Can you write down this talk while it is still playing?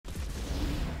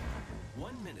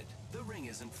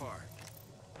isn't far.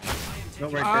 No,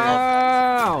 right there.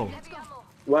 Ow!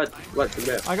 What? What? From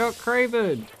there? I got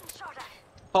Craven.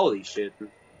 Holy shit.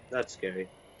 That's scary.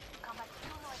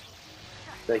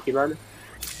 Thank you, man.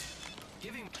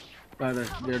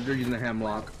 They're using the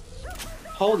Hemlock.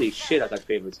 Holy shit, I got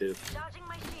favor too.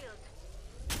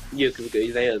 You,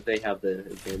 they have the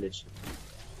advantage.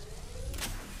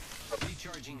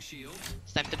 Recharging shield.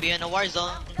 It's time to be in a war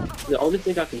zone. The only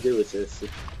thing I can do is this.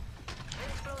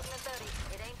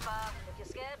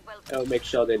 I'll make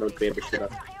sure they don't favor shit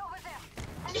up.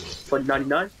 For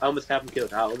 99? I almost have him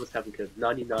killed.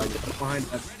 99. Behind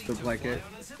us, looks like it.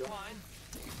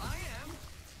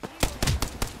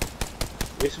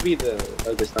 This would be the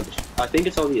this time. I think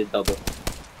it's only a double.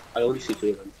 I only see 2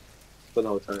 of them for the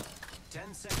whole time.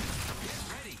 10 seconds.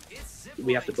 Get ready. It's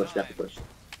We have to push.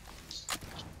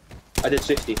 I did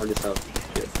 60 on this house.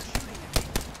 Shit.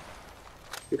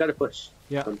 You gotta push.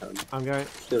 Yeah, Sometimes. I'm going.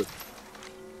 Dude.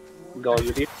 Go,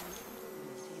 you deep.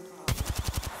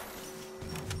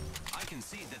 I can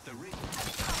see that the ring.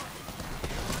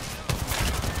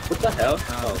 What the hell?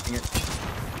 Oh, dang it.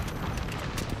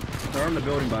 They're on the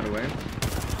building, by the way.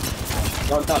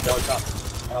 They're on top.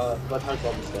 Bloodhound's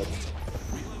almost dead.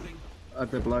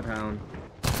 At the Bloodhound.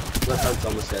 Bloodhound's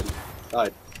almost dead.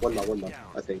 Alright, one more.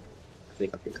 I think.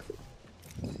 Thank you.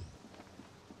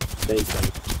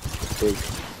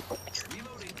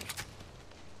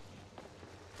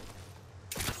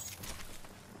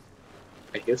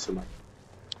 I hear someone.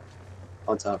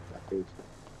 On top, I think.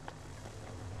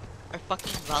 Our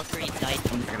fucking Valkyrie died.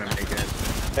 I'm not gonna make it.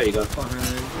 There you go.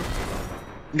 Behind.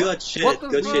 Good shit, What the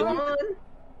good shit.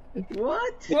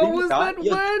 What? What was that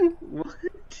one? What?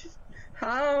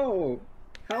 How?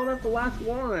 How was that the last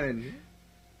one?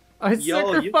 I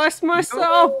Yo, sacrificed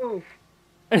myself. No!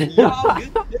 Yo,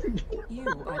 You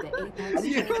are the Apex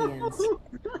champions.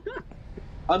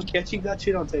 I'm catching that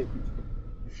shit on tape.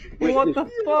 What the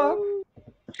fuck?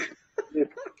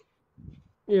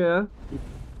 Yeah.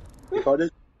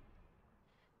 Recorded?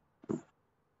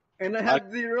 And I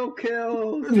had 0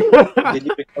 kills. Did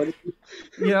you record it?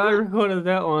 Yeah, I recorded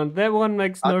that one. That one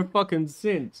makes no fucking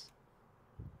sense.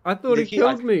 I thought he Did he-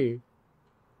 killed me.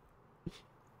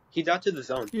 He got to the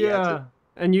zone. He had Yeah, to.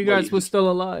 and you Well, guys you- were still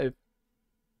alive.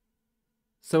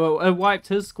 So it wiped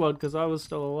his squad because I was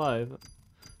still alive.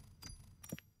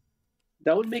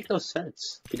 That would make no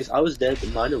sense. Because I was dead,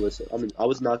 and I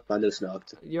was knocked, mine was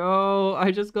knocked. Yo,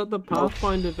 I just got the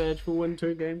Pathfinder badge for win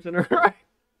 2 games in a row.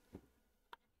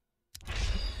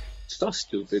 So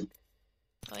stupid.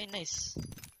 Oh, nice.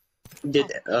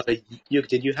 Did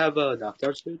you have a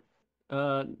knockdown speed?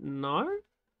 No?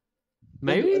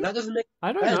 Maybe? That doesn't make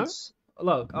I don't know. sense.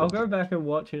 Look, I'll go back and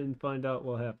watch it and find out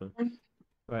what happened.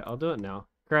 Right, I'll do it now.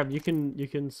 Crab, you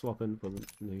can swap in for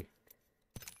me.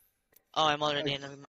 Oh, I'm already in a